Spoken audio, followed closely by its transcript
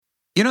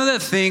You know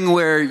that thing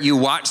where you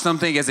watch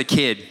something as a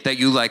kid that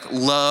you like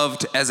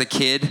loved as a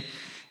kid,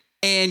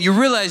 and you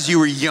realize you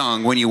were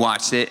young when you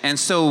watched it, and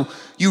so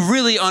you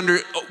really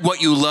what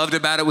you loved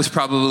about it was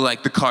probably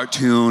like the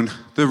cartoon,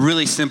 the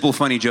really simple,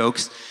 funny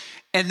jokes,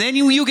 and then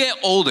you get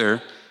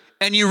older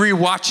and you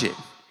rewatch it,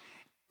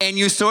 and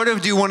you sort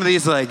of do one of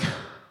these like,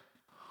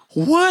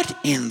 what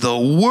in the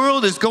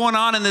world is going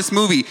on in this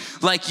movie?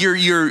 Like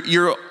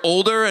you're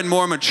older and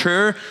more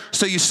mature,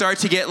 so you start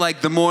to get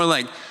like the more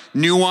like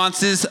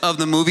nuances of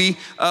the movie.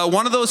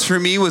 One of those for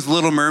me was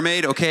Little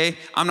Mermaid, okay?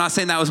 I'm not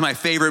saying that was my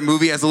favorite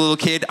movie as a little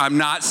kid. I'm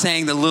not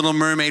saying The Little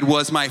Mermaid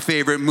was my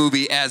favorite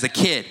movie as a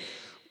kid.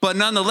 But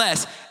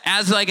nonetheless,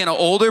 as like an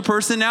older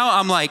person now,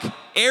 I'm like,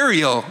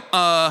 Ariel,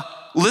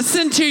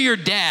 listen to your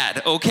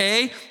dad,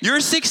 okay? You're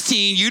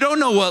 16, you don't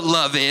know what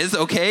love is,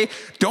 okay?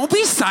 Don't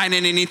be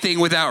signing anything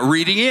without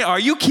reading it. Are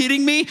you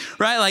kidding me?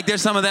 Right? Like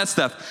there's some of that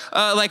stuff.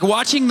 Like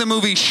watching the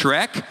movie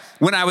Shrek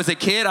when I was a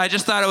kid, I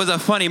just thought it was a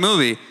funny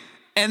movie.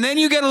 And then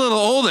you get a little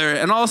older,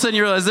 and all of a sudden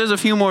you realize there's a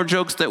few more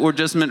jokes that were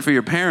just meant for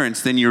your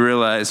parents than you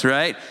realize,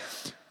 right?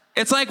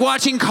 It's like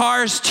watching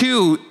Cars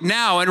 2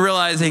 now and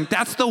realizing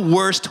that's the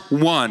worst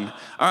one,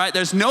 all right?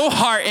 There's no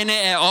heart in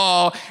it at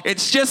all.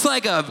 It's just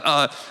like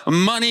a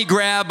money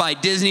grab by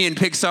Disney and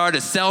Pixar to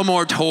sell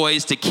more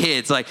toys to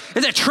kids. Like,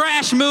 it's a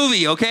trash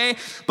movie, okay?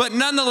 But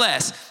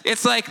nonetheless,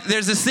 it's like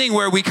there's this thing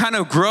where we kind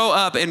of grow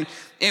up and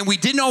we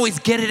didn't always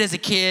get it as a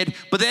kid,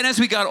 but then as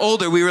we got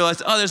older, we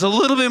realized, oh, there's a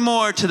little bit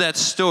more to that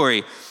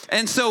story.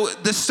 And so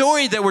the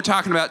story that we're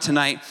talking about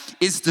tonight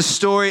is the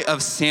story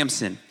of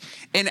Samson.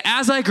 And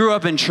as I grew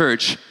up in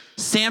church,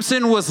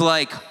 Samson was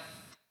like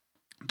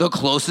the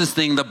closest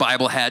thing the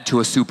Bible had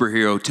to a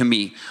superhero to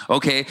me,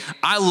 okay?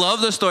 I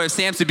love the story of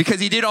Samson because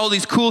he did all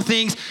these cool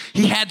things.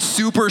 He had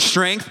super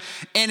strength,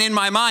 and in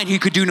my mind, he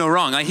could do no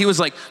wrong. Like, he was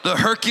like the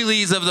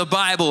Hercules of the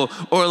Bible,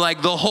 or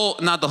like the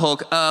Hulk, not the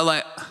Hulk,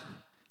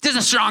 he's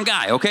a strong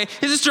guy, okay?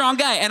 He's a strong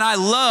guy, and I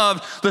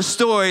loved the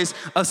stories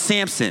of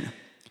Samson.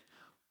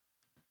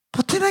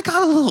 But then I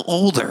got a little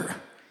older,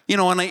 you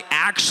know, and I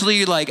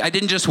actually, I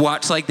didn't just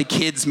watch, the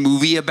kids'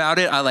 movie about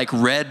it. I,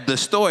 read the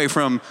story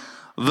from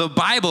the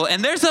Bible,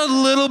 and there's a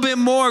little bit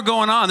more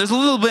going on. There's a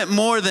little bit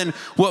more than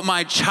what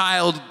my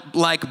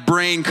childlike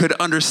brain could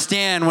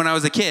understand when I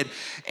was a kid.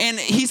 And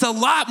he's a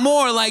lot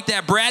more like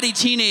that bratty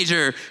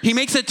teenager. He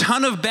makes a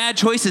ton of bad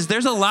choices.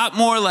 There's a lot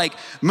more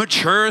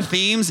mature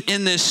themes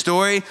in this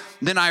story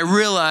than I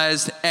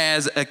realized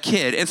as a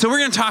kid. And so we're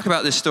going to talk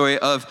about this story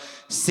of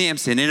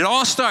Samson. And it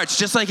all starts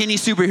just like any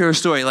superhero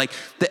story, like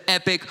the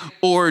epic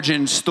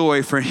origin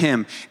story for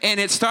him. And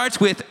it starts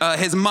with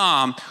his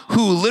mom,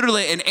 who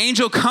literally, an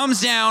angel comes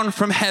down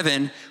from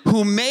heaven,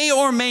 who may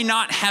or may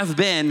not have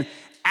been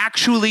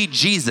actually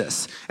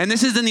Jesus. And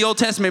this is in the Old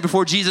Testament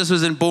before Jesus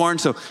was born,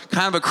 so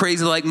kind of a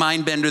crazy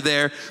mind bender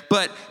there.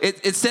 But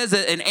it says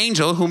that an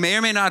angel, who may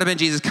or may not have been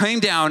Jesus, came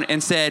down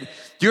and said,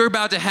 you're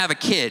about to have a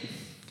kid.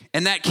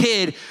 And that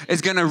kid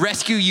is going to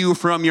rescue you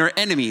from your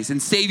enemies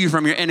and save you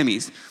from your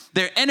enemies.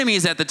 Their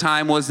enemies at the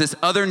time was this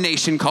other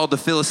nation called the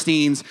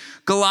Philistines.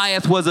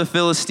 Goliath was a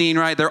Philistine,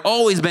 right? They're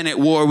always been at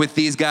war with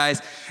these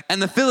guys.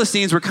 And the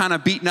Philistines were kind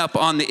of beating up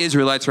on the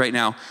Israelites right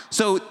now.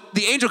 So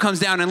the angel comes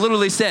down and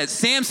literally says,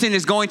 Samson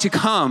is going to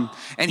come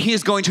and he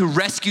is going to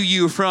rescue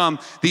you from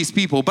these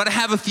people. But I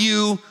have a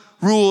few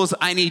rules.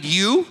 I need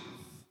you,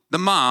 the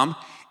mom,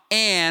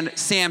 and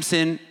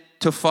Samson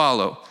to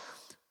follow.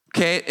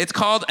 Okay, it's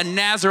called a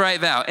Nazirite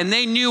vow. And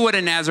they knew what a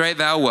Nazirite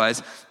vow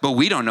was, but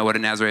we don't know what a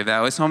Nazirite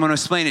vow is, so I'm going to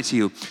explain it to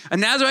you. A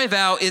Nazirite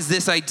vow is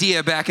this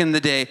idea back in the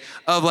day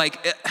of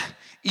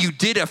you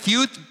did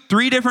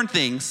three different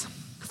things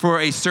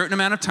for a certain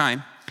amount of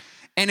time,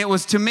 and it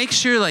was to make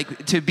sure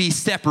to be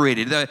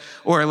separated,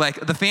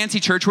 the fancy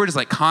church word is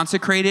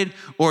consecrated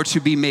or to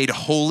be made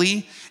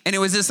holy. And it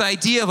was this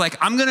idea of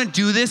I'm going to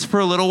do this for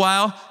a little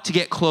while to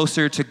get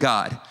closer to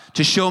God.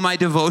 To show my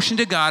devotion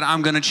to God,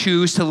 I'm going to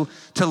choose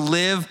to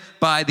live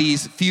by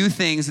these few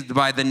things,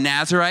 by the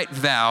Nazirite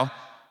vow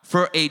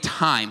for a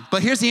time.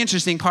 But here's the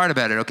interesting part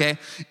about it, okay?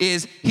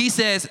 Is he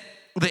says,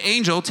 the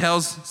angel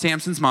tells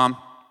Samson's mom,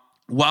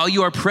 while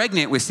you are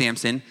pregnant with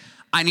Samson,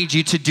 I need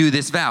you to do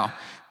this vow.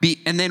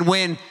 And then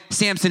when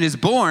Samson is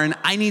born,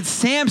 I need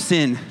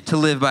Samson to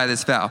live by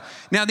this vow.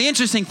 Now, the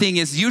interesting thing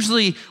is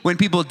usually when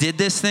people did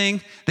this thing,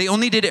 they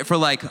only did it for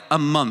a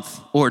month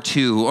or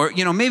two, or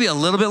maybe a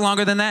little bit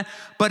longer than that,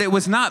 but it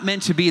was not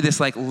meant to be this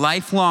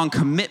lifelong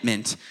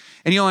commitment.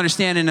 And you'll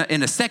understand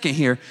in a second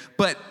here,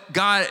 but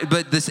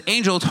this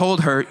angel told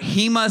her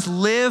he must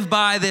live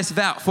by this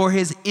vow for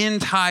his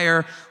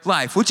entire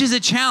life, which is a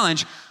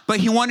challenge, but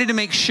he wanted to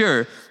make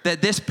sure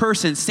that this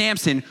person,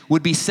 Samson,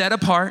 would be set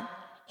apart,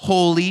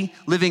 holy,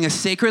 living a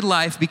sacred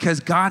life because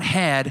God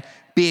had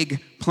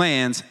big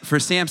plans for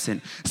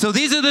Samson. So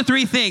these are the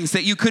three things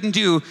that you couldn't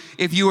do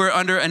if you were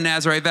under a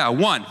Nazirite vow.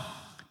 1,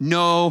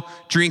 no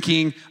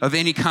drinking of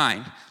any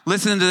kind.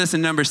 Listen to this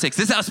in number 6.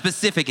 This is how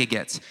specific it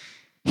gets.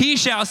 He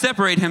shall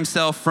separate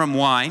himself from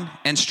wine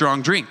and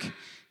strong drink.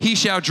 He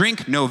shall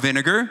drink no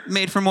vinegar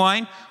made from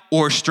wine,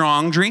 or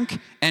strong drink,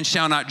 and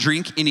shall not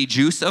drink any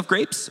juice of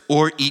grapes,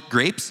 or eat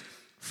grapes,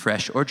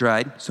 fresh or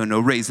dried, so no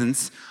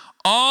raisins.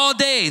 All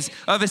days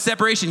of his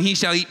separation he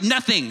shall eat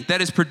nothing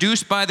that is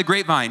produced by the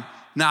grapevine,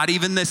 not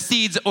even the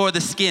seeds or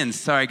the skins.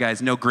 Sorry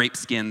guys, no grape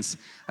skins.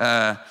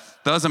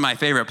 Those are my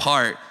favorite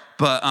part.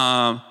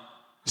 But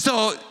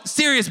so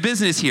serious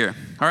business here,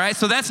 all right?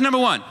 So that's number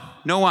one,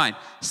 no wine.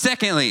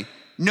 Secondly,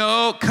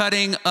 no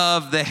cutting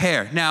of the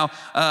hair. Now,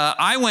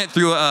 I went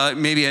through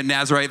maybe a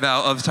Nazarite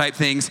vow of type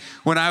things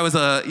when I was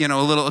a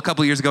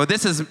couple years ago.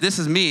 This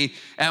is me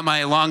at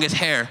my longest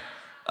hair.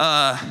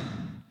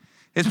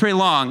 It's pretty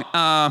long,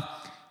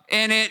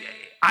 and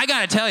I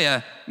gotta tell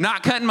you,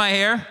 not cutting my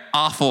hair,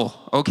 awful.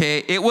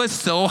 Okay, it was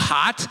so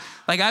hot.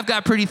 Like I've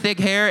got pretty thick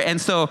hair, and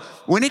so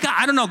when it got,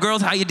 I don't know,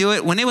 girls, how you do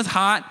it. When it was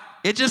hot,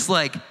 it just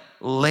like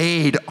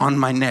laid on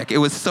my neck. It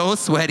was so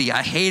sweaty.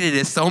 I hated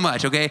it so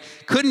much. Okay,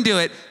 couldn't do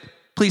it.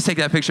 Please take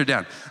that picture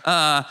down.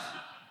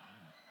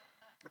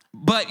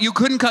 But you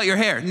couldn't cut your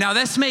hair. Now,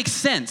 this makes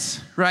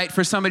sense, right,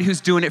 for somebody who's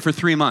doing it for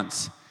 3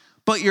 months.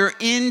 But your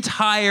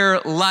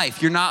entire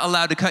life, you're not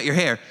allowed to cut your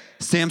hair.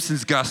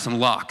 Samson's got some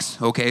locks,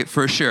 okay,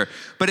 for sure.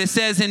 But it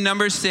says in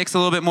Numbers 6 a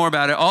little bit more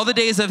about it. All the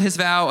days of his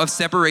vow of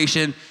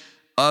separation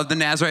of the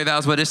Nazarite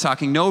vows, what it's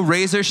talking, no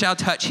razor shall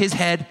touch his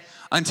head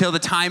until the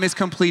time is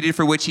completed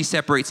for which he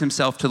separates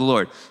himself to the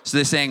Lord. So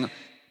they're saying,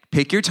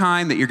 pick your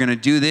time that you're going to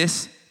do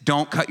this.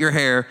 Don't cut your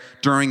hair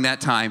during that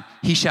time.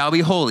 He shall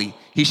be holy.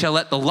 He shall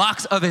let the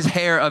locks of his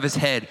hair of his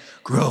head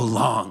grow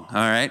long, all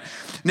right?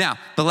 Now,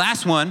 the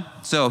last one,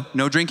 so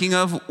no drinking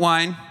of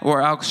wine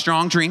or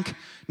strong drink,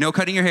 no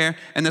cutting your hair,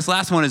 and this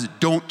last one is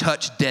don't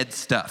touch dead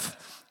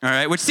stuff, all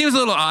right? Which seems a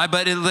little odd,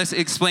 but it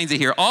explains it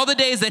here. All the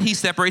days that he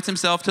separates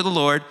himself to the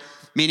Lord,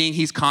 meaning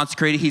he's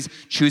consecrated, he's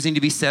choosing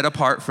to be set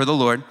apart for the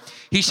Lord,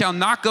 he shall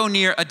not go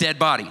near a dead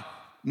body,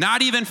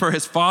 not even for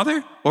his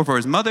father or for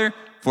his mother,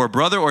 for a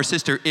brother or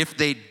sister, if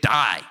they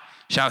die,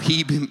 shall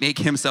he make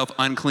himself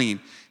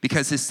unclean,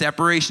 because his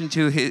separation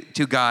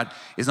to God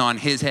is on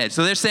his head.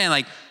 So they're saying,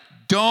 like,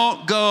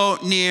 don't go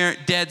near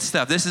dead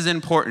stuff. This is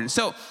important.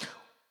 So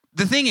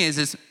the thing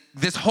is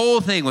this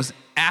whole thing was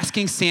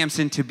asking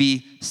Samson to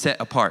be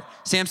set apart.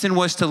 Samson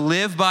was to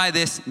live by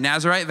this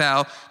Nazarite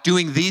vow,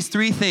 doing these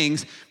 3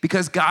 things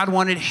because God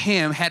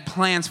had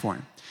plans for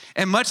him.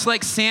 And much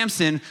like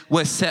Samson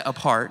was set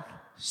apart,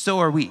 so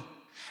are we.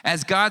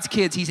 As God's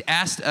kids, he's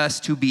asked us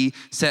to be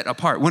set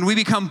apart. When we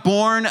become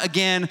born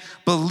again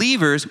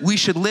believers, we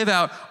should live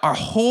out our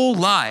whole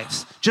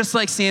lives, just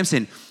like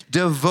Samson,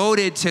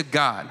 devoted to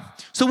God.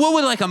 So what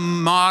would like a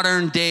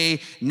modern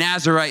day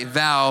Nazarite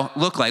vow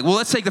look like? Well,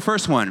 let's take the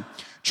first one,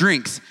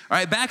 drinks. All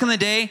right, back in the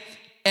day,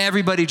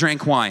 everybody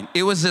drank wine.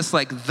 It was just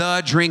like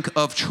the drink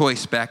of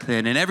choice back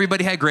then. And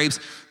everybody had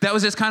grapes. That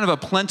was just kind of a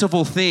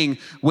plentiful thing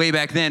way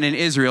back then in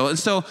Israel. And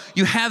so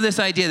you have this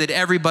idea that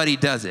everybody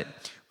does it.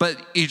 But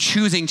you're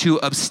choosing to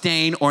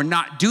abstain or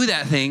not do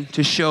that thing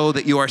to show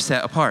that you are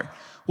set apart.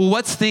 Well,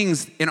 what's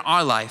things in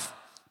our life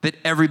that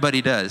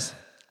everybody does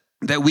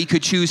that we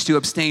could choose to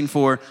abstain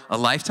for a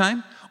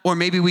lifetime? Or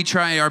maybe we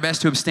try our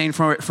best to abstain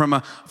for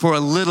a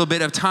little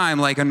bit of time,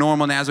 like a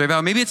normal Nazarite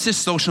vow. Maybe it's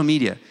just social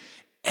media.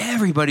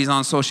 Everybody's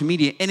on social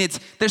media, and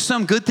there's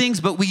some good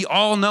things, but we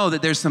all know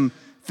that there's some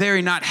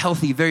very not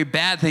healthy, very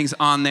bad things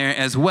on there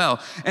as well.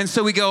 And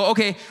so we go,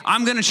 okay,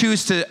 I'm going to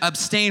choose to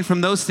abstain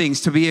from those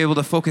things to be able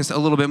to focus a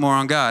little bit more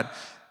on God.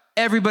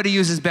 Everybody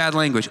uses bad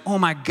language. Oh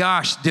my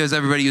gosh, does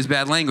everybody use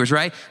bad language,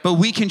 right? But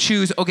we can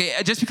choose, okay,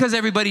 just because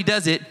everybody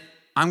does it,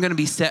 I'm going to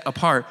be set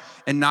apart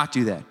and not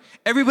do that.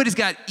 Everybody's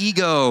got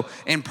ego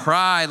and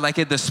pride, like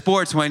at the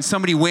sports, when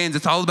somebody wins,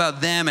 it's all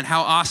about them and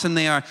how awesome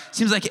they are.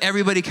 Seems like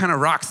everybody kind of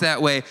rocks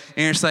that way.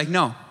 And it's like,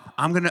 no,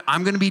 I'm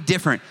gonna be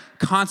different,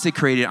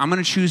 consecrated. I'm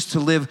gonna choose to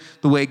live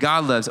the way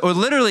God lives. Or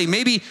literally,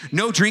 maybe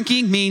no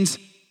drinking means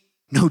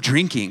no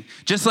drinking.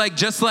 Just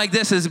like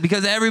this is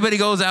because everybody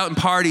goes out and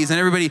parties and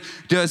everybody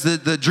does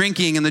the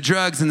drinking and the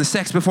drugs and the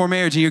sex before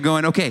marriage, and you're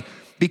going, okay,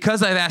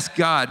 because I've asked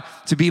God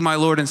to be my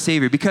Lord and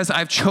Savior, because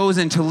I've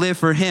chosen to live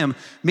for him,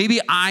 maybe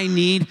I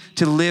need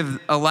to live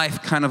a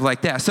life kind of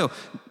like that. So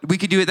we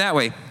could do it that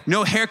way.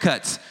 No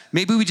haircuts.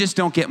 Maybe we just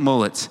don't get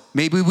mullets.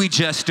 Maybe we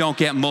just don't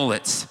get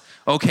mullets,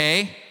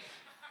 okay?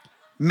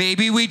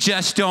 Maybe we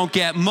just don't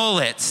get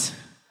mullets.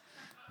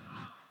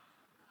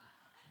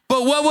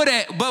 But what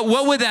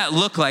would that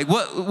look like?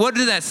 What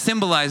did that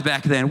symbolize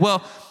back then?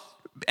 Well,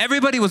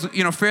 everybody was,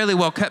 fairly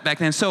well cut back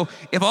then. So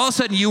if all of a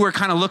sudden you were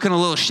kind of looking a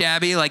little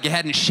shabby, like you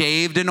hadn't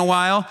shaved in a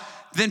while,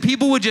 then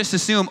people would just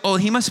assume, oh,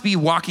 he must be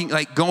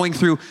going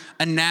through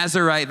a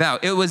Nazarite vow.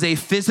 It was a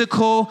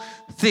physical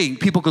thing.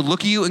 People could look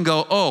at you and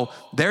go, oh,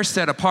 they're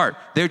set apart.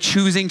 They're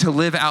choosing to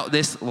live out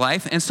this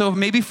life. And so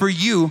maybe for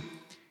you,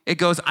 it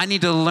goes, I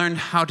need to learn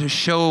how to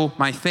show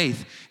my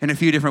faith in a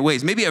few different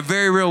ways. Maybe a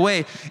very real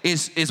way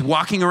is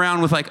walking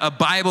around with like a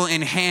Bible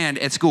in hand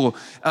at school,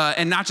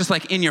 and not just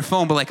like in your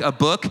phone, but like a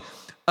book.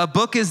 A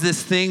book is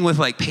this thing with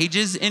like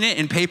pages in it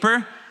and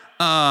paper,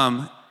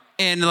 and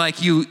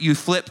like you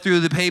flip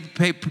through the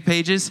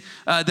pages.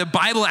 The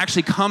Bible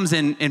actually comes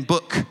in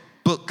book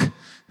book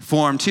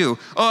form too.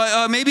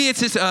 Maybe it's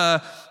just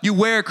you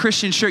wear a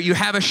Christian shirt. You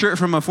have a shirt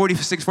from a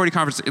 4640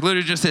 conference. It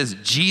literally just says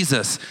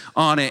Jesus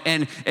on it.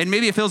 And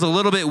maybe it feels a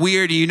little bit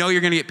weird. And you know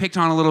you're going to get picked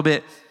on a little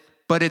bit.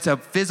 But it's a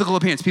physical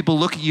appearance. People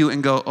look at you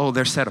and go, oh,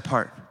 they're set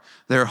apart.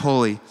 They're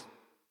holy.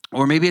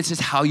 Or maybe it's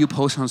just how you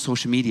post on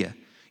social media.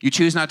 You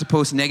choose not to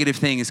post negative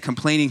things,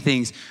 complaining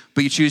things,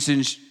 but you choose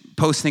to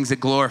post things that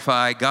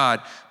glorify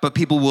God. But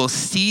people will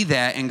see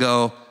that and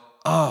go,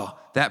 oh,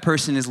 that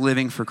person is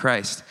living for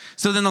Christ.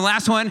 So then the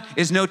last one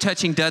is no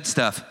touching dead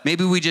stuff.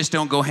 Maybe we just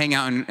don't go hang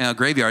out in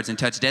graveyards and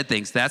touch dead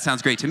things. That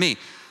sounds great to me.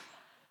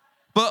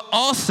 But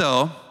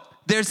also,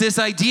 there's this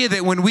idea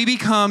that when we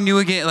become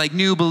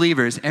new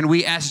believers and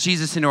we ask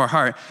Jesus into our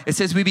heart, it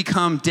says we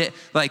become dead,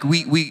 like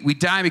we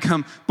die and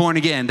become born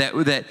again,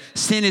 that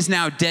sin is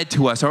now dead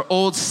to us. Our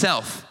old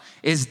self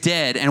is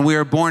dead and we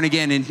are born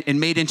again and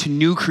made into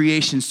new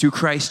creations through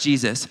Christ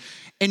Jesus.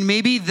 And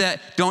maybe that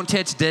don't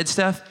touch dead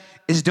stuff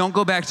is don't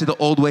go back to the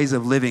old ways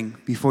of living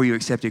before you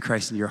accepted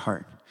Christ into your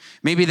heart.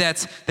 Maybe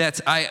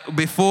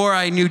before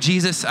I knew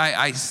Jesus,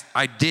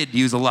 I did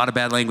use a lot of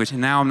bad language, and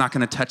now I'm not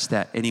going to touch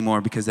that anymore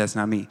because that's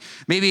not me.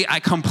 Maybe I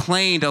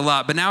complained a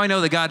lot, but now I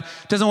know that God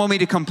doesn't want me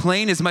to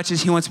complain as much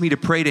as he wants me to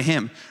pray to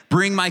him,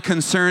 bring my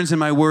concerns and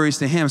my worries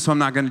to him, so I'm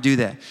not going to do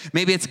that.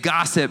 Maybe it's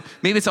gossip.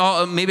 Maybe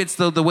it's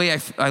the way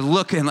I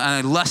look and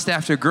I lust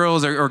after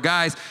girls or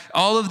guys.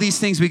 All of these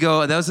things we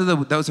go, those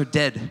are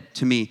dead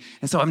to me.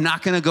 And so I'm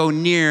not going to go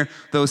near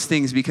those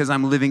things because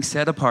I'm living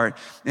set apart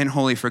and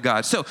holy for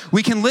God. So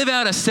we can live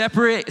out a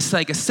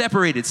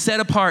separated, set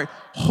apart,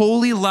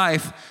 holy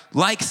life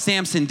like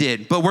Samson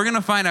did. But we're going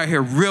to find out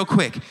here real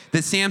quick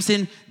that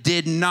Samson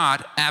did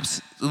not,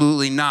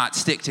 absolutely not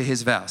stick to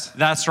his vows.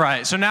 That's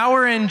right. So now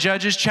we're in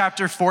Judges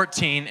chapter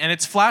 14, and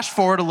it's flashed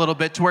forward a little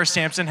bit to where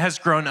Samson has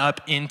grown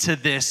up into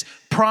this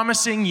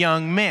promising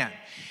young man.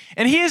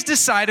 And he has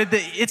decided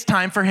that it's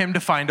time for him to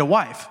find a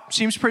wife.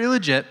 Seems pretty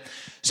legit.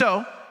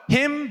 So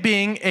him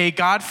being a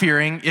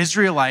God-fearing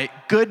Israelite,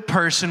 good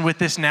person with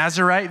this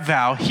Nazirite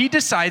vow, he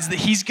decides that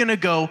he's going to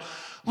go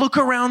look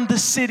around the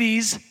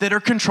cities that are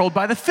controlled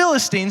by the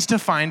Philistines to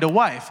find a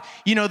wife.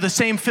 You know, the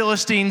same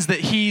Philistines that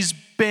he's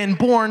been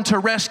born to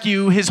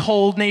rescue his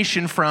whole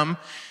nation from.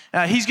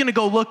 He's going to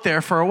go look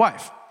there for a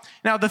wife.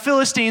 Now, the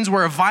Philistines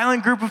were a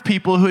violent group of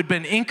people who had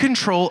been in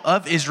control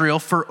of Israel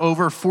for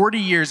over 40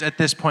 years at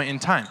this point in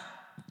time.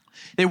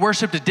 They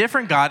worshiped a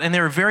different God, and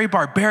they were very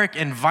barbaric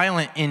and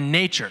violent in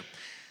nature.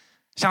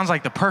 Sounds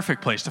like the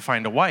perfect place to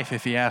find a wife,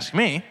 if you ask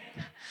me.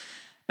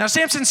 Now,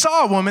 Samson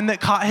saw a woman that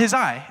caught his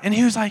eye, and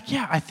he was like,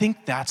 yeah, I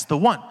think that's the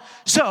one.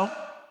 So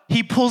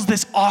he pulls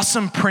this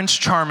awesome Prince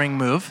Charming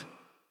move,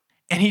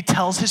 and he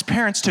tells his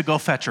parents to go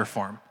fetch her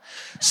for him.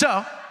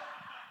 So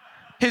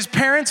his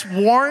parents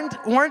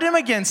warned him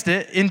against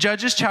it in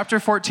Judges chapter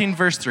 14,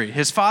 verse 3.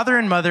 His father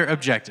and mother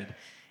objected.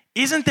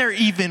 Isn't there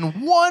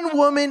even one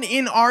woman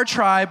in our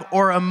tribe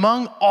or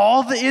among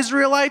all the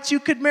Israelites you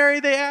could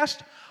marry, they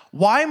asked.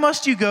 Why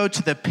must you go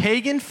to the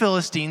pagan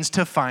Philistines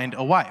to find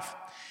a wife?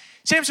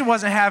 Samson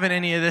wasn't having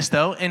any of this,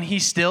 though, and he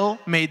still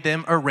made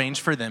them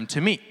arrange for them to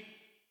meet.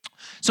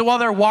 So while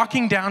they're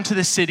walking down to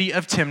the city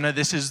of Timnah,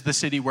 this is the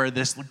city where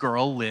this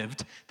girl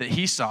lived that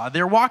he saw,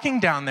 they're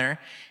walking down there,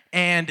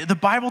 and the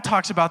Bible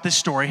talks about this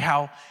story,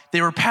 how they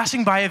were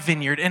passing by a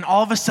vineyard, and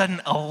all of a sudden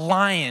a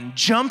lion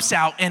jumps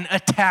out and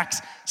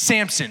attacks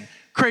Samson.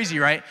 Crazy,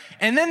 right?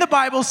 And then the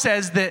Bible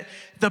says that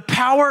the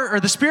power or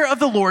the Spirit of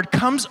the Lord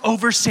comes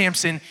over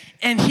Samson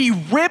and he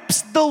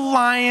rips the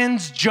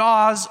lion's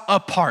jaws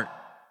apart.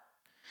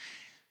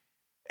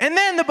 And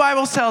then the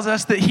Bible tells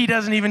us that he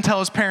doesn't even tell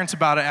his parents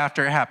about it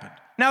after it happened.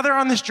 Now they're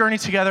on this journey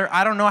together.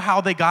 I don't know how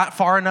they got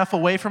far enough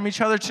away from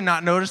each other to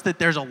not notice that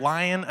there's a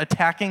lion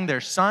attacking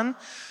their son.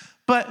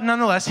 But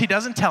nonetheless, he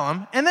doesn't tell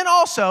him. And then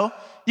also,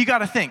 you got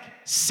to think,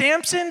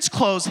 Samson's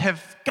clothes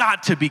have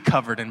got to be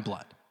covered in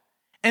blood.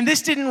 And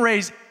this didn't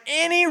raise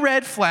any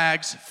red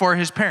flags for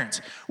his parents,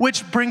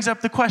 which brings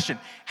up the question,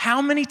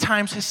 how many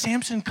times has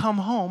Samson come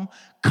home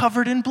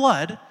covered in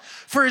blood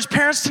for his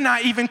parents to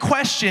not even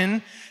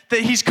question that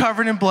he's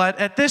covered in blood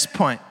at this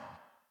point?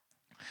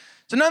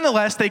 So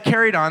nonetheless, they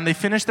carried on, they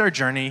finished their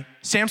journey.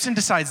 Samson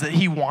decides that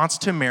he wants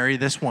to marry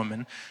this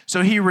woman.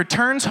 So he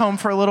returns home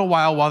for a little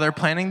while they're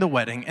planning the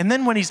wedding. And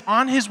then when he's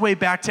on his way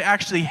back to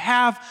actually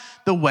have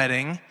the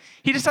wedding,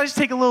 he decides to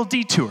take a little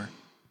detour.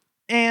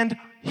 And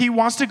he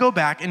wants to go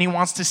back and he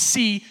wants to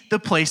see the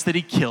place that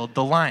he killed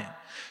the lion.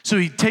 So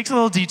he takes a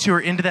little detour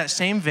into that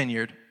same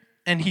vineyard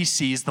and he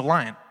sees the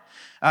lion.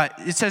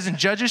 It says in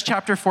Judges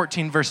chapter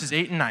 14, verses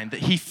 8 and 9, that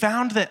he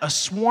found that a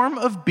swarm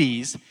of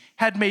bees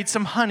had made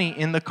some honey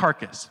in the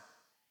carcass.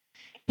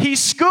 He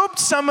scooped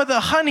some of the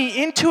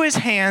honey into his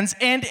hands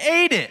and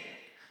ate it.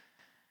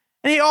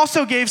 And he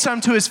also gave some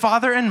to his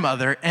father and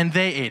mother, and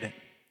they ate it.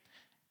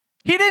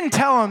 He didn't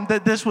tell him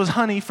that this was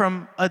honey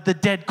from the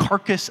dead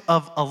carcass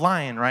of a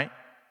lion, right?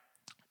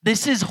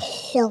 This is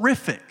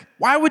horrific.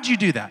 Why would you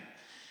do that?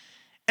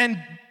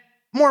 And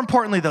more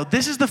importantly, though,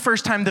 this is the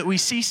first time that we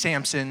see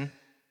Samson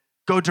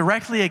go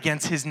directly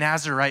against his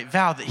Nazirite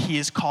vow that he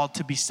is called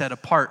to be set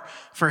apart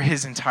for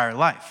his entire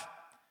life.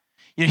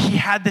 he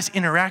had this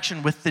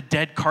interaction with the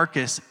dead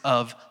carcass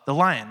of the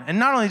lion. And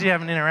not only did he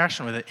have an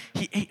interaction with it,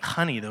 he ate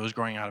honey that was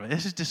growing out of it.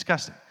 This is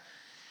disgusting.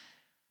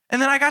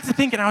 And then I got to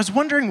thinking, I was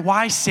wondering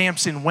why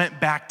Samson went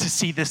back to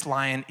see this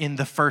lion in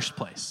the first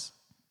place.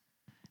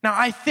 Now,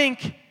 I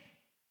think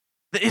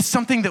that it's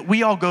something that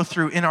we all go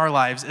through in our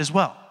lives as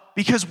well,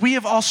 because we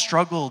have all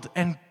struggled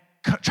and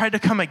tried to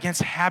come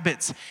against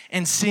habits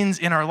and sins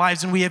in our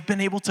lives, and we have been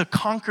able to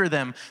conquer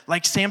them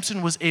like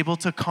Samson was able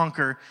to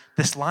conquer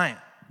this lion.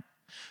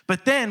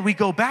 But then we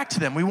go back to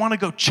them. We want to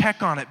go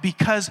check on it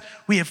because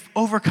we have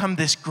overcome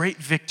this great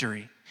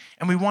victory.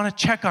 And we want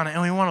to check on it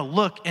and we want to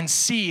look and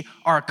see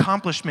our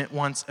accomplishment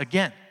once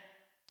again.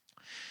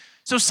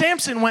 So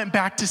Samson went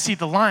back to see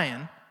the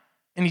lion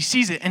and he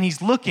sees it and he's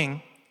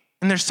looking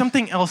and there's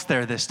something else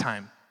there this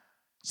time.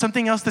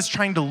 Something else that's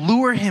trying to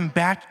lure him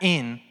back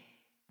in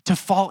to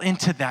fall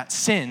into that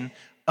sin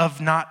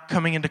of not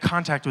coming into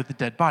contact with the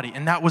dead body.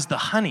 And that was the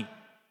honey.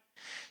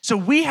 So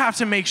we have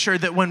to make sure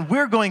that when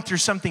we're going through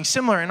something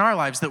similar in our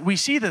lives, that we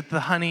see that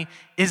the honey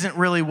isn't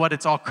really what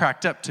it's all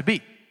cracked up to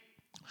be.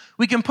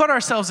 We can put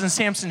ourselves in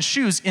Samson's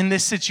shoes in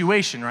this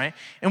situation, right?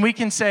 And we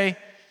can say,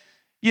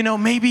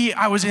 maybe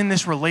I was in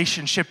this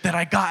relationship that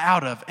I got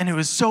out of, and it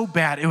was so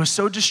bad, it was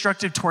so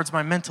destructive towards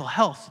my mental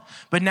health,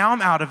 but now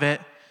I'm out of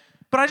it,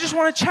 but I just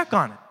want to check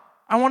on it.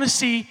 I want to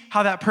see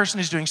how that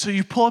person is doing. So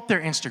you pull up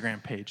their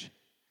Instagram page,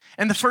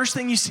 and the first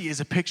thing you see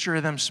is a picture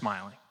of them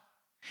smiling.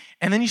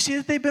 And then you see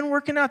that they've been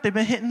working out, they've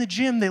been hitting the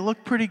gym, they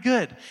look pretty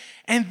good.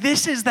 And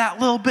this is that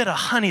little bit of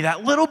honey,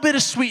 that little bit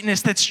of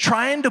sweetness that's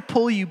trying to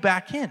pull you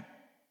back in.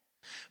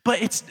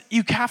 But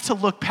you have to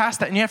look past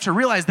that and you have to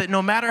realize that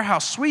no matter how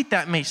sweet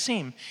that may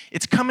seem,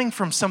 it's coming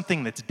from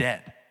something that's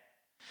dead.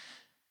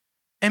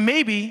 And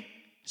maybe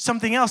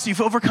something else, you've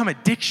overcome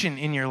addiction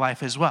in your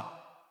life as well.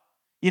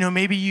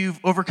 Maybe you've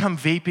overcome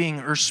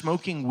vaping or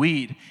smoking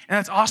weed. And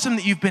that's awesome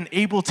that you've been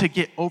able to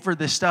get over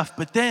this stuff.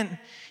 But then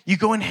you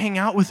go and hang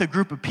out with a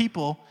group of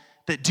people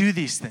that do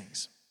these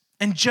things.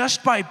 And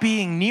just by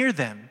being near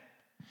them,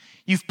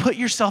 you've put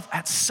yourself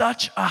at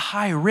such a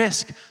high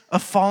risk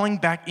of falling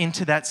back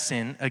into that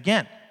sin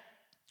again.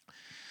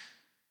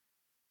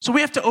 So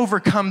we have to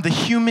overcome the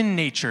human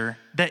nature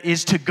that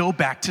is to go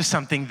back to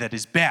something that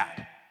is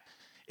bad.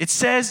 It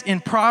says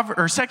in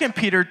 2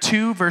 Peter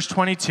 2, verse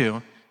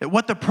 22, that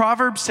what the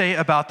Proverbs say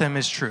about them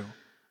is true.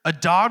 A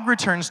dog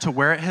returns to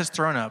where it has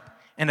thrown up,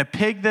 and a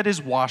pig that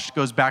is washed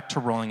goes back to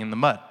rolling in the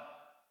mud.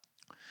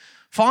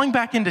 Falling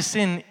back into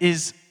sin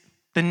is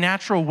the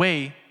natural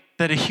way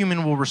that a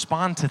human will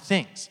respond to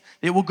things.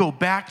 It will go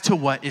back to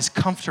what is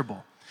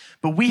comfortable.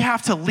 But we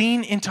have to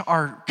lean into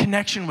our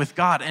connection with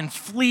God and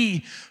flee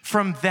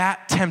from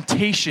that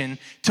temptation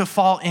to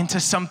fall into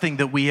something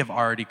that we have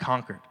already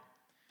conquered.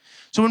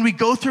 So when we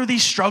go through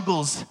these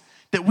struggles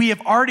that we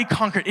have already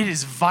conquered, it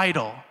is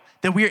vital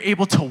that we are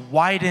able to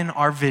widen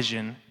our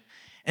vision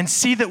and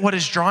see that what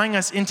is drawing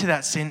us into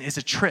that sin is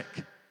a trick.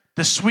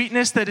 The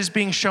sweetness that is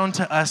being shown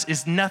to us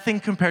is nothing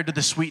compared to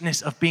the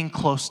sweetness of being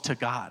close to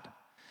God.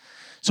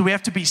 So we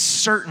have to be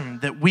certain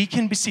that we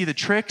can see the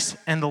tricks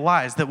and the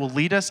lies that will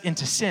lead us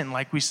into sin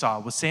like we saw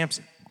with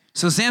Samson.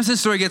 So Samson's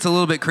story gets a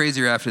little bit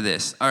crazier after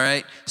this, all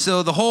right?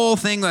 So the whole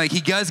thing,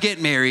 he does get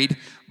married,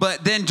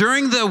 but then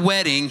during the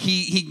wedding,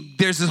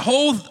 there's this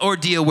whole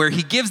ordeal where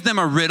he gives them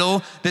a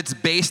riddle that's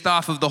based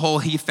off of the whole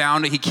he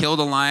killed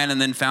a lion and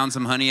then found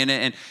some honey in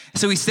it. And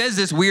so he says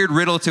this weird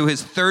riddle to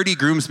his 30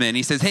 groomsmen.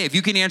 He says, hey, if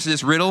you can answer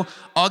this riddle,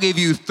 I'll give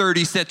you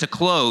 30 sets of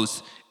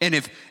clothes. And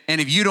if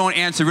you don't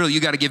answer the riddle, you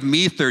got to give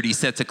me 30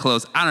 sets of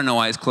clothes. I don't know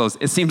why it's clothes.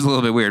 It seems a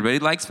little bit weird, but he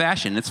likes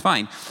fashion. It's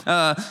fine.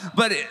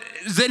 But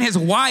then his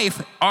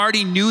wife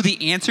already knew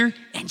the answer,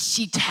 and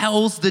she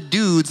tells the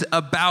dudes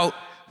about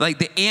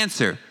the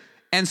answer.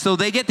 And so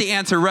they get the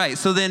answer right.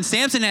 So then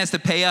Samson has to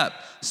pay up.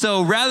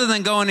 So rather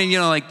than going in,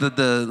 going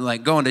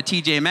to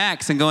TJ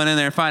Maxx and going in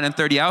there and finding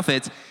 30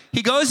 outfits,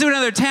 he goes to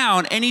another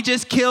town and he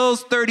just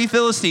kills 30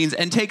 Philistines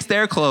and takes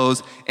their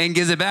clothes and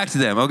gives it back to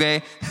them,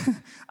 okay?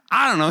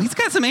 I don't know. He's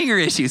got some anger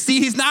issues. See,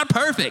 he's not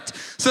perfect.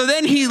 So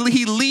then he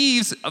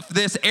leaves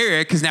this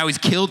area because now he's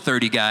killed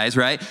 30 guys,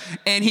 right?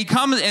 And he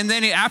comes, and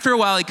then after a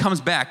while, he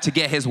comes back to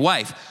get his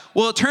wife.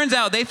 Well, it turns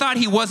out they thought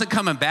he wasn't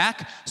coming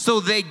back, so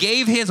they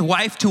gave his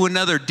wife to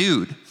another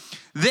dude.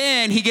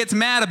 Then he gets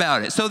mad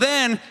about it. So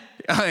this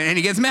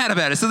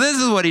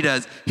is what he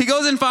does. He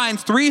goes and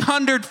finds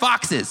 300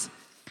 foxes.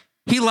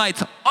 He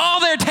lights all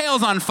their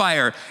tails on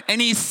fire,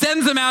 and he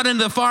sends them out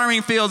into the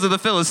farming fields of the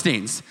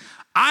Philistines.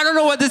 I don't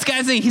know what this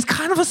guy's saying. He's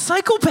kind of a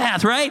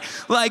psychopath, right?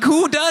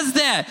 Who does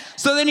that?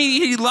 So then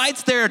he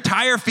lights their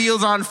entire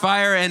fields on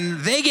fire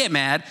and they get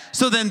mad.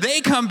 So then they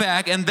come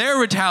back and they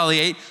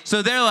retaliate.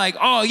 So they're like,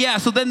 oh yeah.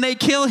 So then they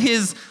kill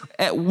his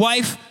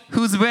wife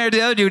who's married to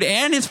the other dude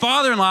and his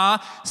father-in-law.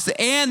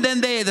 And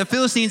then the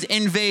Philistines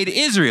invade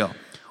Israel.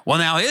 Well,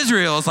 now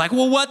Israel is like,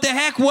 well, what the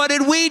heck? What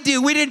did we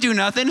do? We didn't do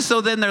nothing. So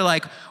then they're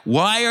like,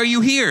 why are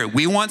you here?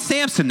 We want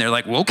Samson. They're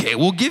like, well, okay,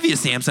 we'll give you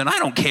Samson. I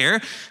don't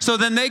care. So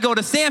then they go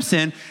to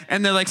Samson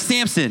and they're like,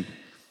 Samson,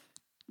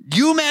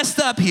 you messed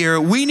up here.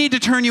 We need to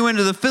turn you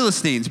into the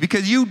Philistines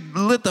because you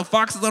lit the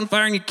foxes on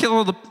fire and you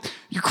killed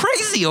you're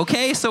crazy,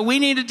 okay? So we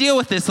need to deal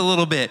with this a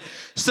little bit.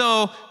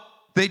 So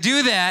they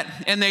do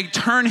that and they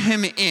turn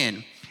him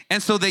in.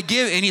 And so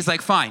and he's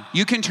like, fine,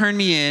 you can turn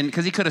me in,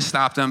 because he could have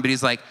stopped them, but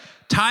he's like,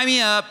 tie me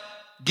up,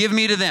 give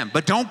me to them,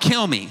 but don't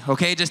kill me,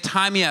 okay? Just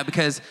tie me up,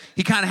 because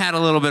he kind of had a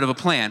little bit of a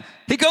plan.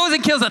 He goes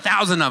and kills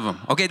 1,000 of them,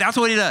 okay? That's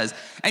what he does.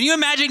 And you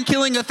imagine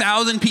killing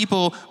 1,000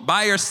 people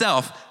by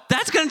yourself.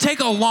 That's going to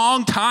take a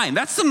long time.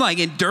 That's some like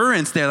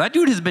endurance there. That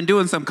dude has been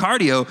doing some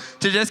cardio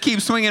to just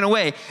keep swinging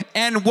away.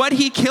 And what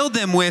he killed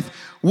them with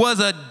was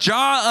a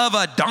jaw of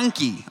a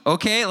donkey,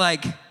 okay?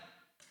 Like,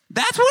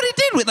 that's what he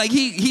did with, like,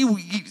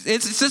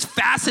 it's just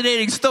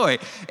fascinating story.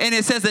 And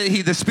it says that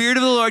the Spirit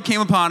of the Lord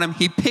came upon him.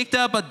 He picked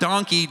up a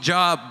donkey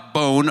jaw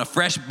bone, a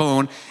fresh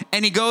bone,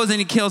 and he goes and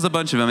he kills a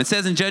bunch of them. It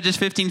says in Judges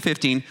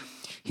 15:15,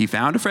 he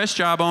found a fresh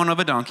jawbone of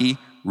a donkey,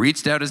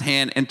 reached out his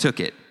hand and took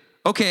it.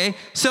 Okay,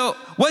 so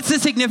what's the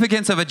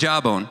significance of a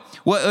jawbone?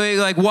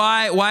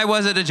 Why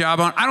was it a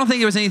jawbone? I don't think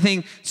there was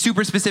anything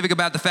super specific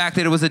about the fact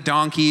that it was a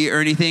donkey or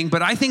anything,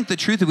 but I think the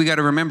truth that we got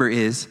to remember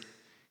is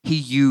he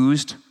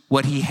used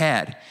what he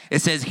had.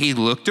 It says he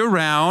looked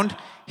around,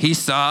 he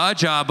saw a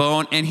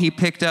jawbone, and he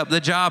picked up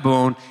the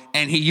jawbone,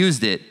 and he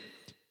used it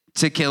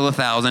to kill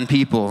 1,000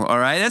 people, all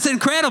right? That's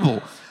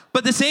incredible.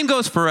 But the same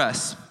goes for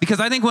us, because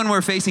I think when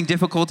we're facing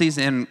difficulties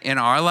in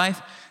our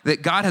life,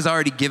 that God has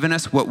already given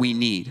us what we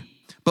need.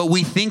 But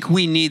we think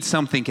we need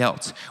something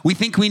else. We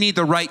think we need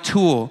the right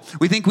tool.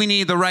 We think we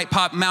need the right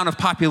amount of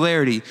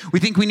popularity.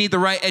 We think we need the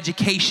right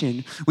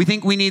education. We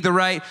think we need the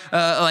right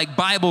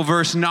Bible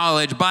verse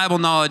knowledge, Bible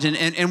knowledge.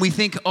 And we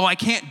think, I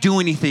can't do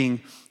anything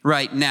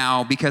right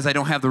now because I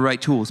don't have the right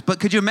tools.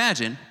 But could you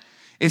imagine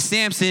if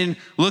Samson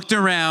looked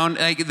around,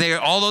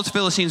 all those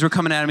Philistines were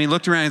coming at him. He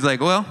looked around, he's like,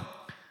 well,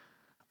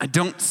 I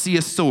don't see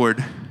a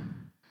sword.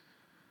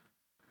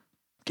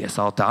 Guess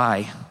I'll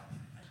die.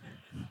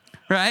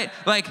 Right?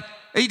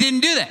 He didn't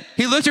do that.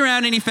 He looked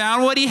around and he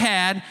found what he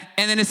had,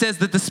 and then it says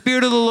that the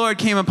Spirit of the Lord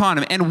came upon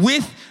him. And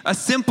with a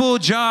simple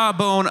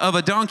jawbone of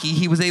a donkey,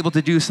 he was able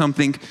to do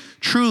something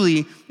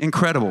truly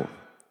incredible.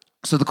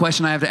 So the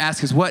question I have to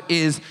ask is, what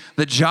is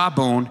the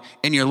jawbone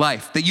in your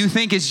life that you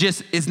think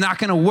is not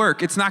going to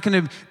work? It's not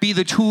going to be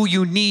the tool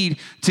you need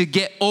to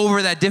get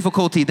over that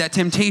difficulty, that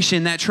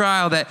temptation, that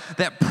trial,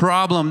 that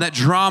problem, that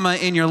drama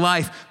in your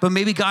life. But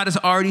maybe God has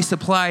already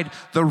supplied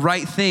the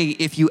right thing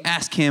if you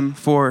ask him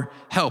for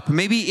help.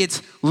 Maybe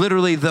it's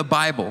literally the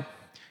Bible.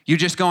 You're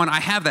just going, I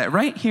have that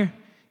right here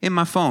in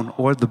my phone,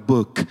 or the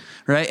book,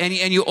 right?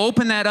 And you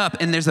open that up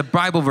and there's a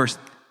Bible verse.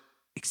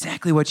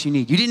 Exactly what you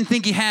need. You didn't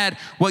think you had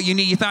what you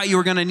need. You thought you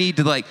were going to need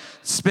to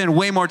spend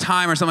way more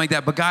time or something like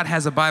that, but God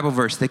has a Bible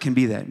verse that can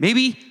be that.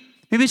 Maybe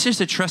it's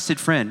just a trusted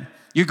friend.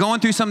 You're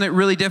going through something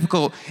really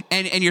difficult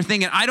and you're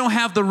thinking, I don't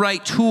have the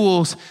right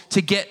tools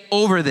to get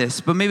over this,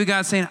 but maybe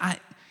God's saying,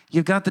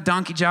 you've got the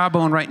donkey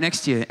jawbone right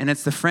next to you, and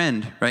it's the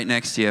friend right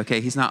next to you,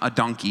 okay? He's not a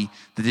donkey.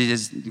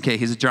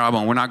 He's a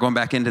jawbone. We're not going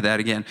back into that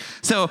again.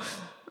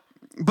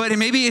 But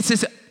maybe it's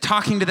just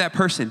talking to that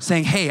person,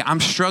 saying, hey, I'm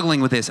struggling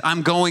with this.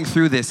 I'm going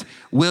through this.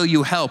 Will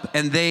you help?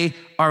 And they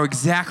are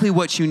exactly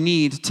what you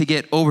need to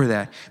get over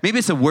that. Maybe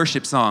it's a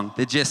worship song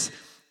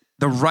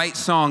the right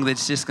song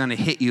that's just going to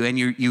hit you, and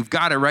you've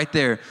got it right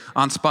there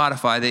on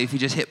Spotify that if you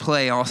just hit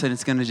play, all of a sudden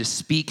it's going to just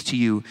speak to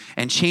you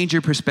and change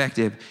your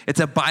perspective. It's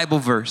a Bible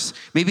verse.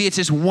 Maybe it's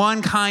just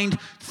one kind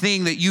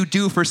thing that you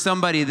do for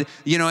somebody,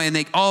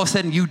 and all of a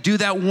sudden you do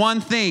that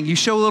one thing. You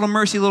show a little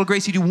mercy, a little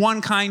grace. You do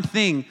one kind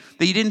thing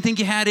that you didn't think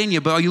you had in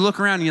you, but you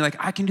look around and you're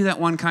like, I can do that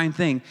one kind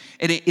thing.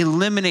 And it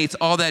eliminates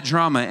all that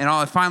drama,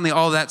 and finally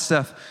all that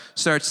stuff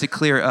starts to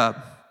clear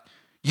up.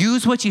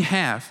 Use what you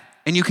have,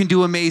 and you can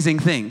do amazing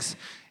things.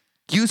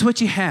 Use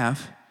what you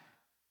have,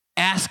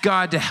 ask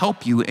God to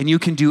help you, and you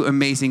can do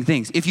amazing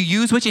things. If you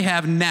use what you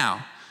have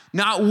now,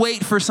 not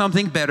wait for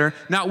something better,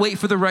 not wait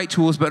for the right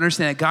tools, but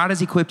understand that God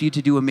has equipped you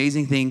to do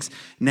amazing things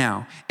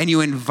now. And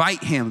you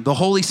invite him, the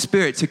Holy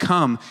Spirit, to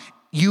come.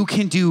 You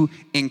can do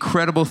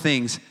incredible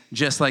things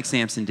just like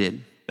Samson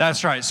did.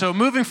 That's right. So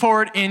moving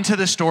forward into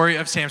the story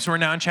of Samson, we're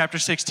now in chapter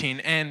 16,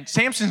 and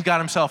Samson's got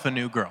himself a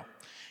new girl.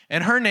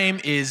 And her name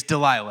is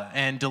Delilah,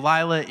 and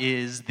Delilah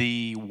is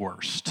the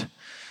worst.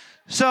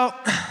 So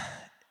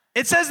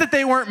it says that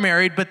they weren't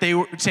married, but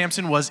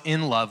Samson was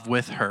in love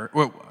with her.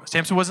 Well,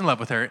 Samson was in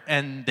love with her,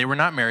 and they were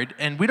not married.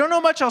 And we don't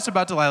know much else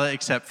about Delilah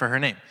except for her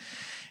name.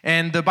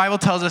 And the Bible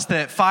tells us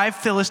that 5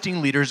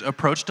 Philistine leaders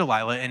approached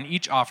Delilah, and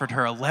each offered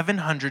her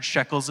 1,100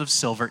 shekels of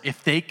silver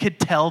if she could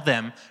tell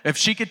them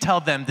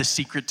the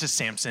secret to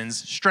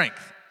Samson's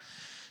strength.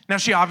 Now,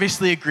 she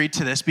obviously agreed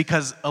to this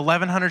because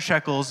 1,100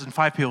 shekels and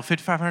 5 people,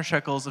 5,500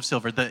 shekels of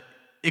silver. The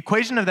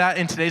equation of that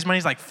in today's money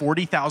is like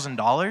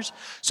 $40,000.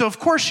 So of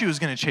course she was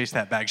going to chase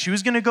that bag. She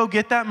was going to go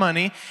get that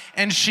money,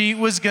 and she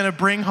was going to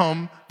bring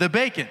home the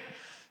bacon.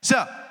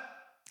 So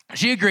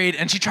she agreed,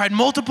 and she tried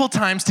multiple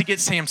times to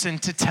get Samson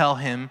to tell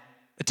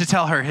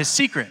her his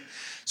secret.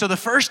 So the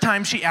first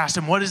time she asked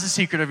him, what is the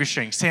secret of your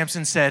strength?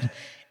 Samson said,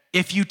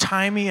 if you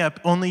tie me up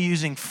only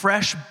using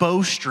fresh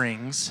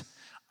bowstrings,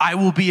 I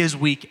will be as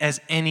weak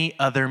as any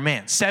other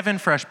man. 7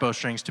 fresh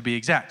bowstrings to be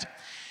exact.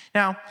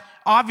 Now,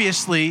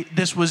 obviously,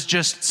 this was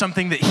just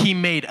something that he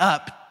made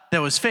up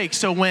that was fake.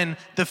 So when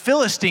the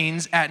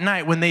Philistines at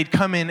night, when they'd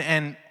come in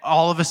and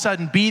all of a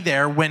sudden be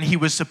there when he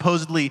was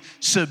supposedly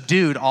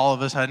subdued all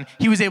of a sudden,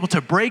 he was able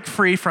to break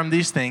free from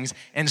these things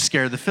and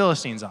scare the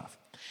Philistines off.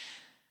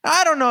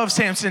 I don't know if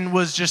Samson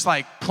was just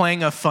like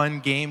playing a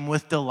fun game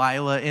with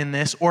Delilah in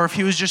this, or if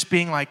he was just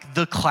being like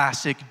the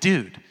classic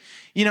dude.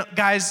 You know,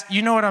 guys,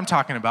 you know what I'm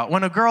talking about.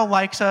 When a girl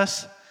likes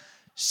us,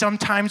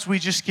 sometimes we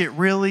just get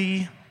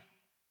really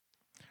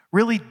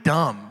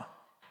dumb.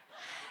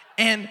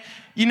 And,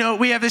 you know,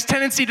 we have this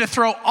tendency to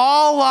throw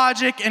all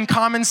logic and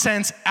common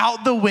sense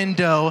out the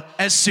window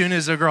as soon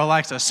as a girl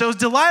likes us. So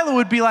Delilah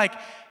would be like,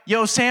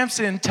 yo,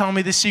 Samson, tell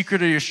me the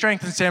secret of your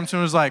strength. And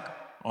Samson was like,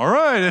 all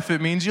right, if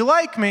it means you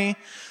like me.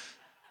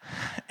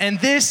 And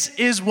this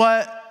is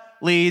what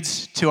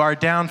leads to our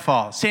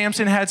downfall.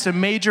 Samson had some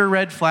major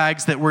red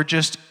flags that were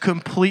just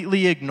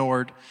completely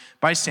ignored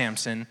by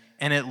Samson,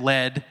 and it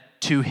led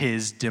to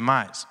his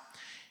demise.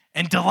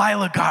 And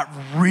Delilah got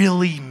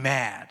really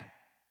mad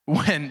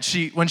when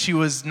she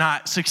was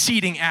not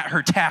succeeding at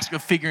her task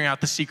of figuring out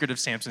the secret of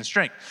Samson's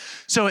strength.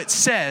 So it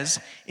says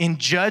in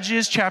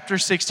Judges chapter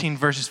 16,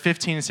 verses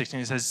 15 and 16,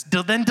 it says,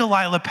 then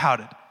Delilah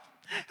pouted.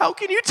 How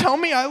can you tell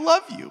me I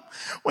love you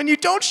when you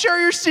don't share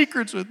your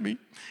secrets with me?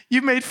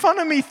 You've made fun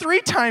of me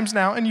 3 times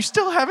now, and you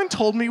still haven't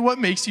told me what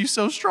makes you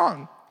so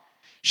strong.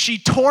 She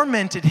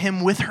tormented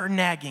him with her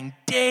nagging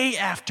day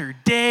after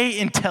day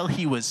until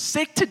he was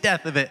sick to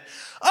death of it.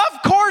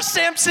 Of course,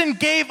 Samson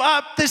gave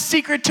up the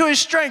secret to his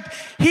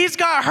strength. He's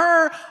got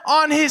her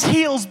on his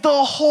heels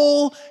the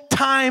whole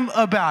time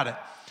about it.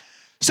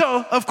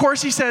 So, of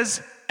course, he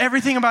says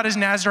everything about his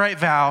Nazirite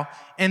vow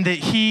and that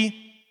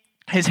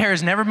his hair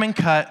has never been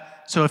cut,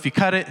 so if you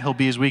cut it, he'll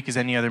be as weak as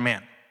any other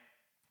man.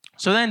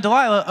 So then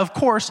Delilah, of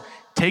course,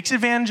 takes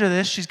advantage of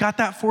this. She's got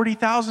that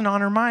 40,000 on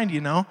her mind, you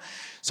know.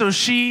 So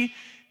she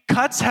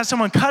has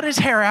someone cut his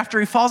hair after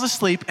he falls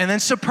asleep, and then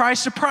surprise,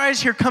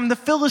 surprise, here come the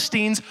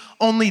Philistines,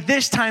 only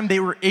this time they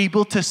were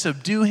able to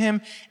subdue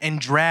him and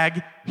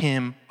drag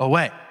him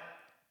away.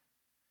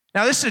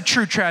 Now, this is a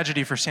true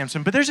tragedy for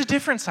Samson, but there's a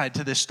different side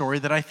to this story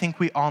that I think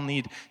we all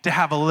need to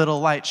have a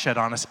little light shed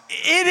on us.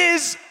 It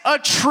is a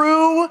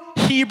true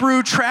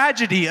Hebrew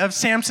tragedy of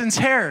Samson's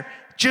hair,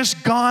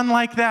 just gone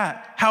like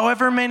that.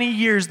 However many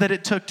years that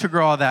it took to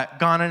grow all that,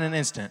 gone in an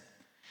instant.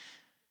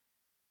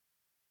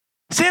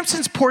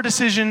 Samson's poor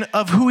decision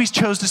of who he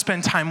chose to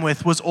spend time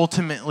with was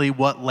ultimately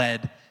what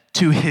led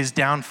to his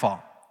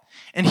downfall.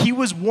 And he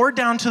was wore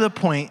down to the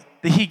point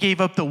that he gave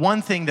up the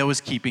one thing that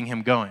was keeping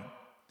him going.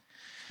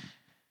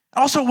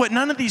 Also, what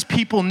none of these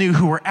people knew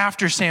who were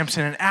after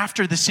Samson and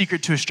after the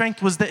secret to his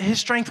strength was that his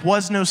strength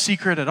was no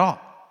secret at all.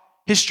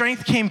 His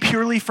strength came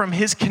purely from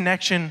his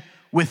connection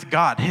with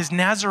God, his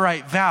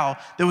Nazirite vow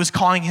that was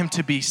calling him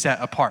to be set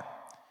apart.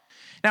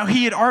 Now,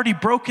 he had already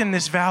broken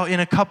this vow in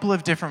a couple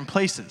of different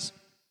places.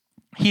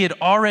 He had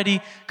already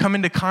come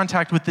into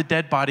contact with the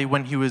dead body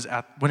when he was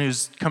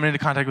coming into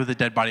contact with the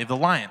dead body of the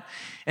lion.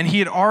 And he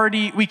had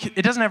already,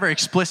 it doesn't ever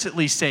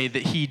explicitly say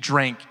that he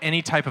drank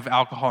any type of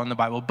alcohol in the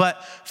Bible,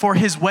 but for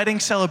his wedding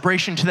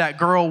celebration to that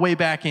girl way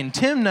back in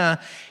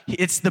Timnah,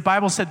 the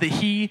Bible said that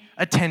he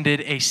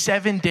attended a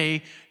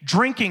 7-day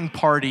drinking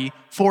party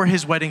for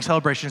his wedding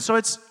celebration. So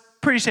it's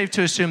pretty safe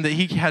to assume that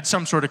he had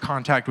some sort of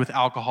contact with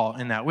alcohol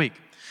in that week.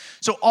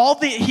 So all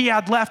that he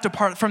had left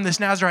apart from this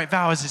Nazirite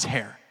vow is his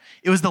hair.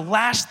 It was the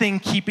last thing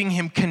keeping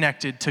him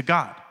connected to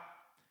God.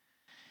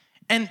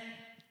 And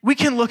we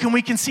can look and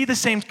we can see the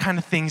same kind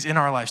of things in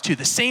our lives too.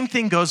 The same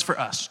thing goes for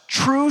us.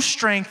 True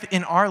strength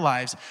in our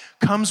lives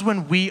comes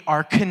when we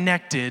are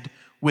connected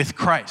with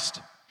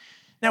Christ.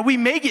 Now, we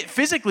may get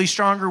physically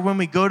stronger when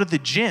we go to the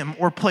gym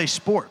or play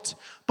sports,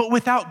 but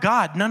without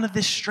God, none of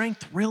this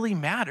strength really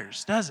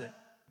matters, does it?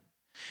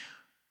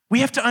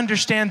 We have to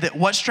understand that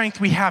what strength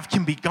we have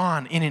can be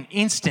gone in an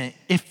instant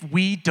if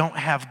we don't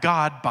have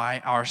God by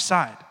our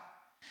side.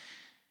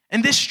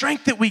 And this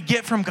strength that we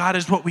get from God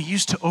is what we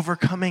use to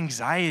overcome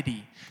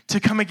anxiety, to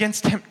come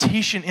against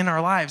temptation in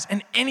our lives,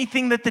 and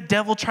anything that the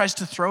devil tries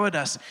to throw at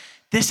us.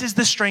 This is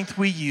the strength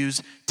we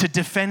use to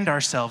defend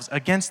ourselves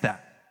against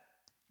that.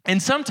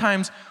 And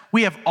sometimes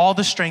we have all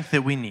the strength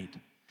that we need,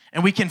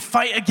 and we can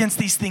fight against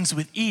these things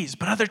with ease,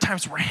 but other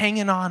times we're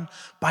hanging on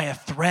by a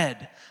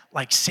thread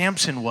like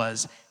Samson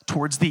was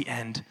towards the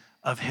end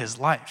of his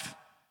life.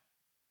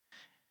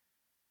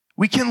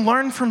 We can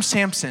learn from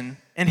Samson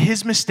and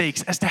his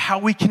mistakes as to how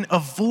we can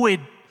avoid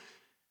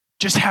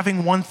just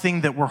having one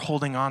thing that we're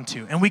holding on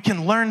to. And we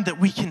can learn that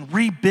we can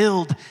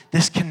rebuild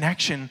this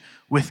connection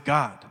with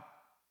God.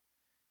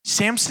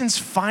 Samson's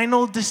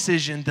final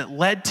decision that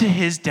led to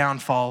his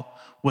downfall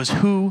was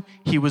who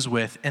he was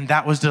with, and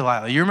that was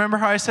Delilah. You remember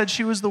how I said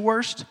she was the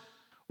worst?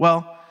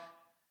 Well,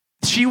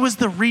 she was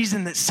the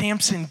reason that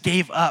Samson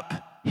gave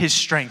up his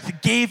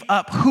strength, gave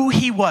up who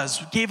he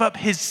was, gave up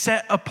his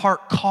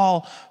set-apart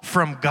call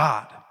from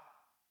God.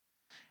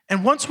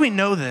 And once we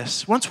know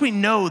this, once we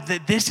know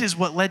that this is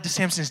what led to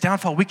Samson's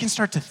downfall, we can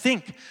start to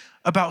think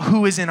about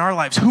who is in our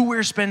lives, who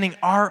we're spending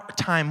our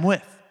time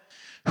with.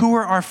 Who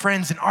are our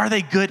friends, and are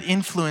they good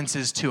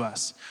influences to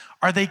us?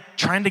 Are they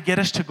trying to get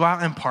us to go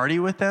out and party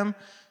with them?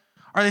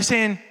 Are they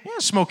saying, yeah,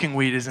 smoking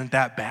weed isn't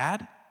that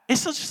bad? It's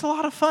still just a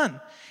lot of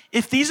fun.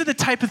 If these are the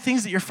type of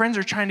things that your friends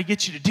are trying to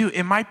get you to do,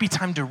 it might be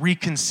time to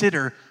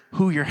reconsider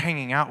who you're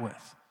hanging out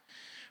with.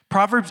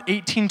 Proverbs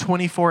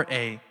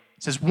 18:24a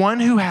says,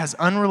 one who has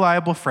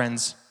unreliable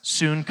friends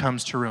soon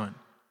comes to ruin.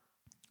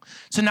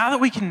 So now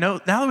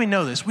that we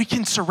know this, we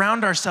can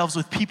surround ourselves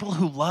with people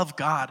who love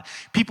God,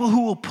 people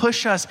who will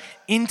push us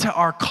into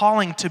our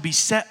calling to be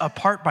set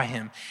apart by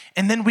him.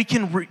 And then we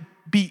can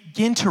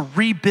begin to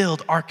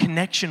rebuild our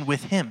connection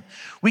with him.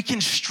 We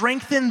can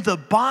strengthen the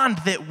bond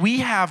that we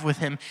have with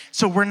him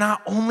so we're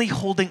not only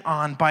holding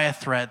on by a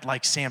thread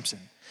like Samson.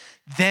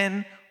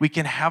 Then we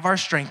can have our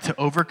strength to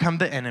overcome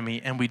the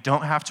enemy, and we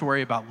don't have to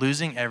worry about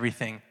losing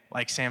everything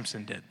like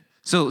Samson did.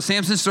 So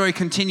Samson's story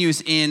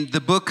continues in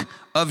the book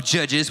of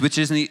Judges, which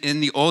is in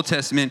the Old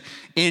Testament,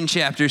 in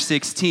chapter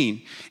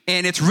 16.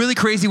 And it's really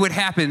crazy what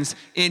happens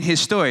in his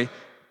story.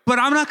 But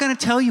I'm not going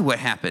to tell you what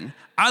happened.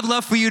 I'd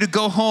love for you to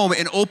go home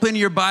and open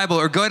your Bible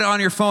or go on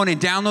your phone and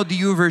download the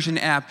YouVersion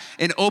app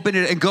and open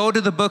it and go to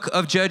the book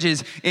of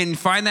Judges and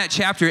find that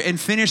chapter and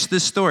finish the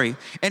story.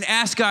 And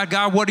ask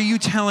God, what are you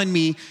telling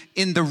me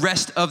in the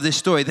rest of this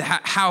story?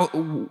 How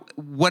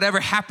whatever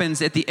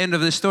happens at the end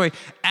of this story,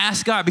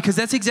 ask God, because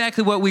that's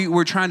exactly what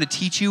we're trying to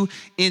teach you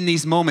in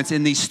these moments,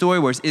 in these story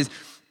words, is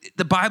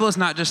the Bible is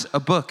not just a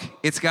book.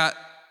 It's got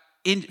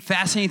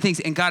fascinating things,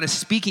 and God is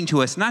speaking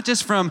to us, not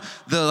just from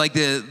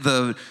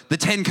the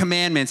 10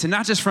 Commandments, and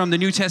not just from the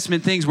New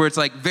Testament things where it's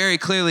like very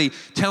clearly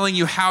telling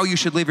you how you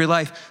should live your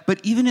life, but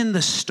even in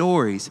the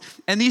stories.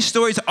 And these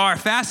stories are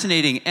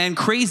fascinating and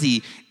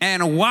crazy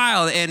and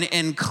wild,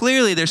 and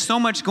clearly there's so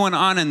much going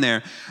on in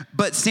there.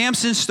 But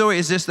Samson's story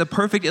is just the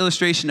perfect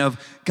illustration of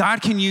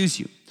God can use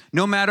you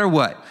no matter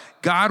what.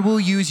 God will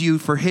use you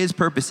for his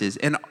purposes.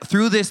 And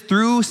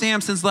through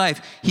Samson's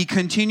life, he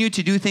continued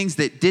to do things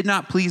that did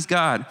not please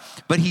God,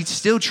 but he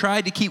still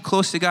tried to keep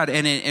close to God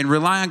and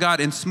rely on God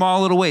in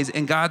small little ways,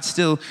 and God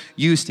still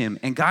used him.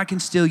 And God can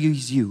still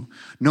use you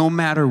no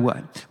matter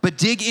what. But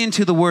dig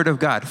into the word of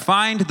God.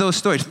 Find those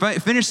stories.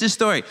 Finish this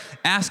story.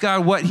 Ask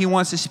God what he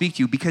wants to speak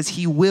to you, because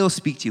he will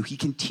speak to you. He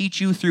can teach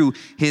you through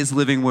his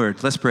living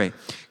word. Let's pray.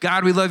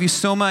 God, we love you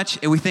so much,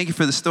 and we thank you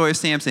for the story of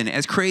Samson.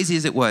 As crazy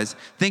as it was,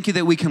 thank you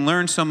that we can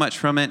learn so much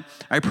from it.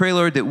 I pray,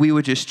 Lord, that we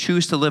would just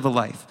choose to live a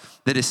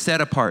life that is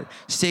set apart,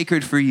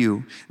 sacred for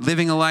you,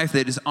 living a life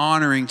that is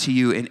honoring to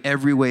you in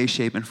every way,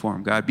 shape, and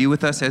form. God, be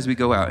with us as we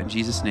go out. In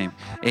Jesus' name,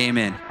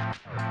 amen.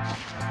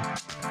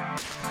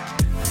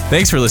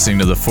 Thanks for listening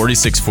to the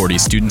 4640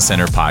 Student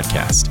Center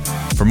podcast.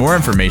 For more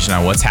information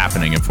on what's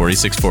happening in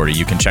 4640,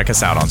 you can check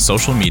us out on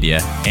social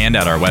media and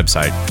at our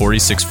website,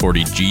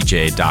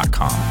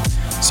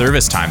 4640gj.com.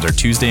 Service times are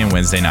Tuesday and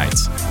Wednesday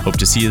nights. Hope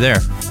to see you there.